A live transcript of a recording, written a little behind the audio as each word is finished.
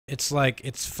it's like,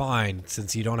 it's fine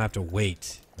since you don't have to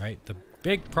wait, right? The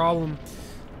big problem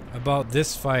about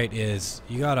this fight is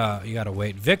you gotta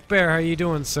wait. Vic Bear, how you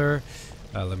doing, sir?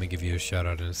 Let me give you a shout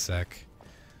out in a sec.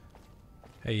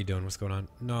 How you doing? What's going on?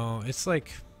 No, it's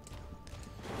like,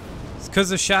 it's because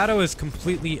the shadow is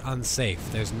completely unsafe.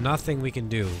 There's nothing we can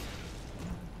do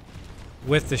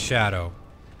with the shadow,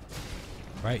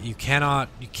 right? You cannot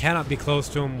be close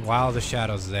to him while the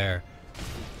shadow's there.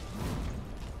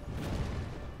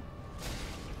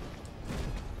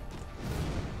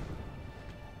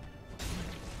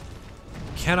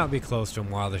 Cannot be close to him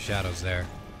while the shadow's there.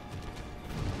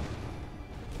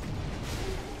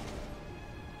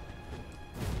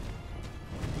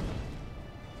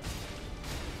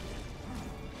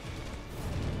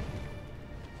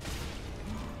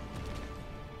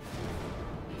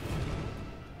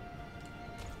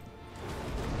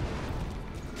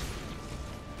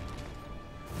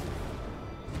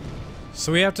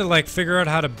 So we have to like figure out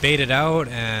how to bait it out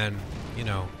and, you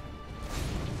know.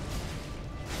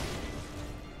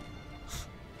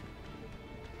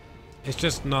 It's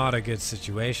just not a good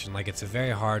situation. Like, it's a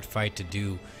very hard fight to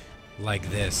do like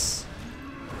this.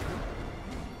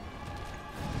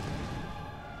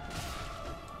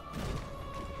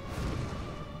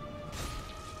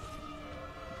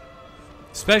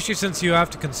 Especially since you have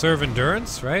to conserve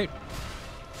endurance, right?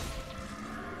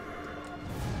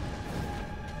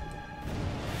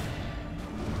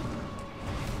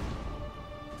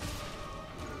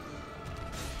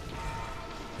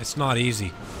 It's not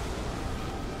easy.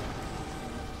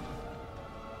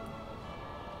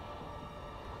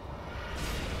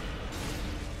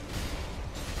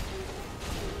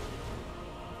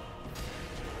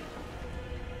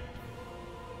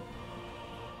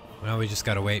 Now we just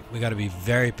gotta wait. We gotta be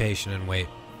very patient and wait.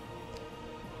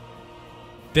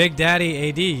 Big Daddy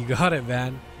AD, you got it,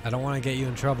 man. I don't want to get you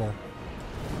in trouble.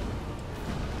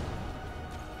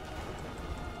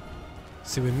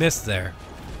 See, we missed there.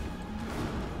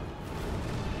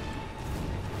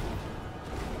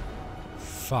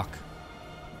 Fuck.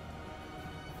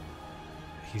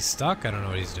 He's stuck? I don't know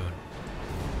what he's doing.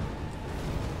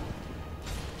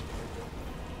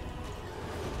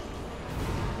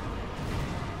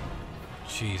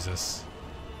 Jesus.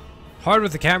 Hard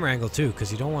with the camera angle too,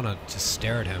 because you don't want to just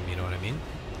stare at him, you know what I mean?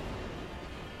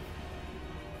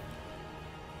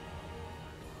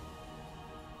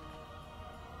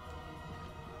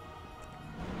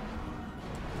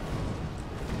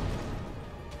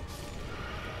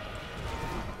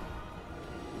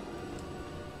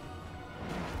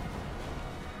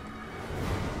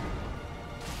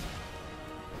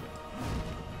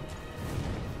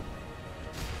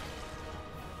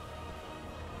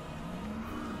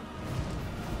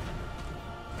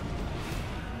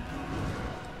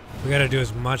 We gotta do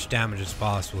as much damage as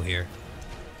possible here.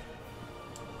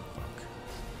 Fuck.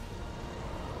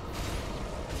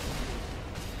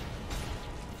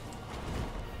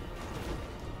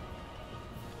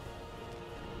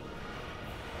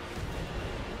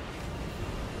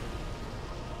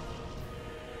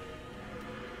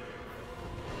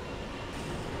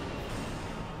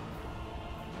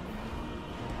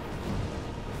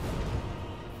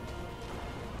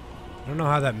 I don't know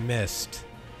how that missed.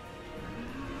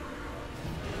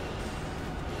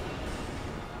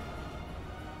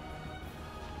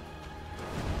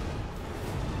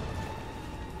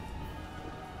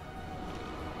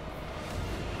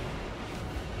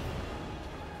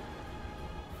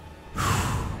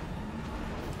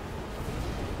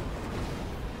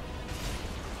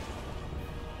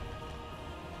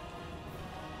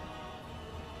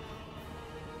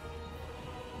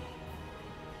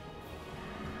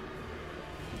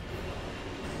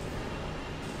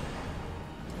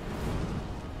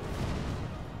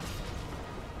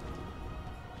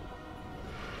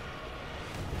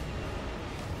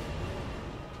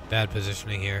 Bad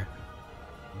positioning here.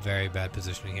 Very bad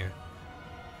positioning here.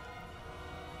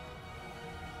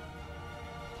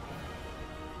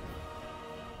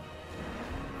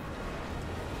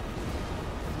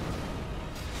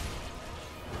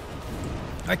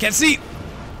 I can't see!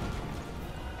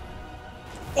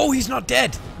 Oh, he's not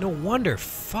dead! No wonder.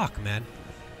 Fuck, man.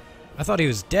 I thought he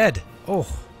was dead. Oh,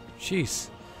 jeez.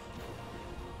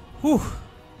 Whew.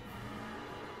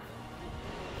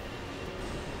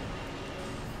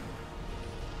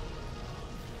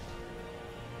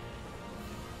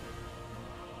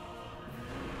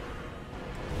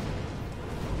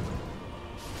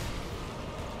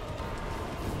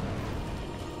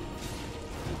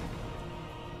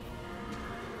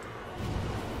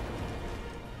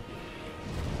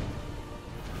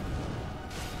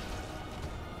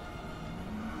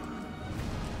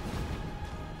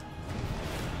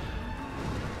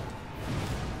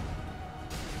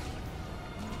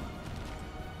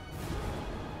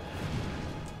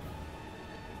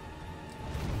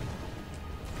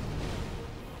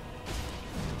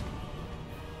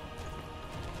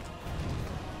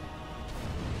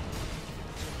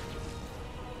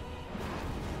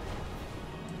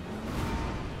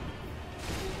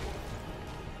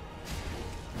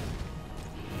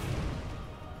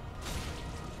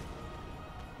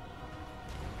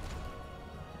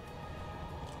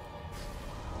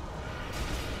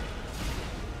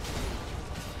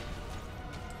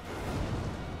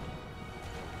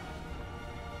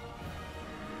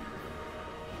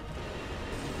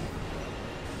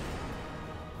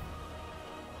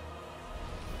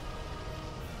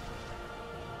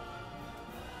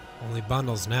 Only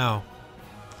bundles now.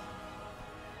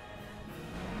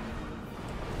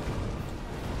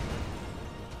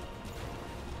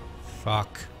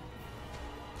 Fuck.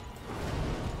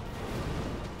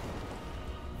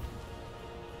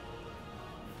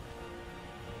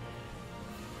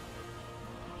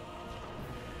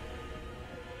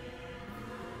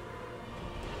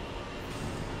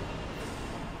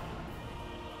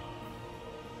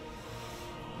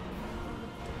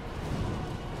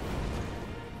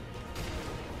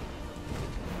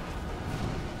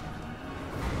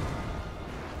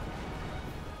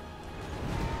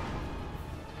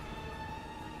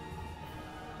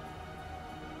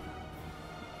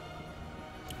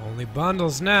 Only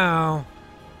bundles now.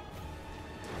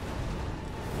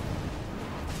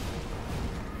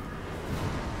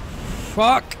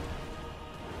 Fuck.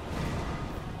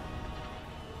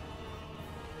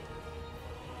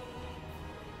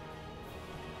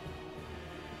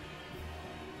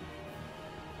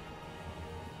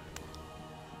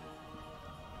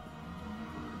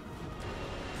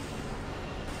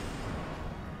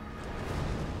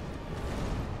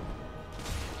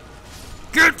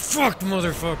 Get fucked,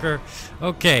 motherfucker!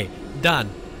 Okay, done.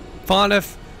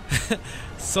 Pontiff,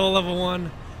 soul level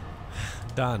 1,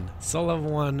 done. Soul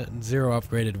level 1, 0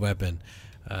 upgraded weapon.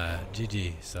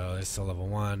 GG. So it's soul level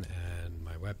 1, and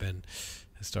my weapon,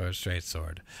 historic straight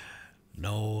sword.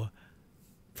 No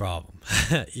problem.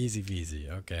 Easy peasy.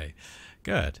 Okay,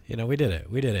 good. You know, we did it.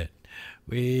 We did it.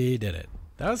 We did it.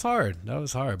 That was hard. That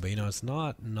was hard, but you know, it's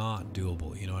not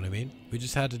doable. You know what I mean? We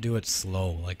just had to do it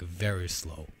slow, like very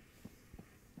slow.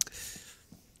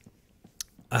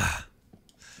 Ah,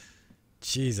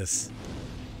 Jesus.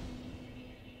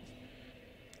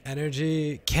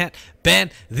 Energy can't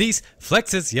ban these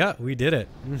flexes. Yeah, we did it.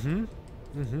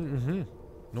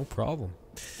 No problem.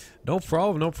 No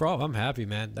problem. No problem. I'm happy,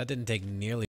 man. That didn't take nearly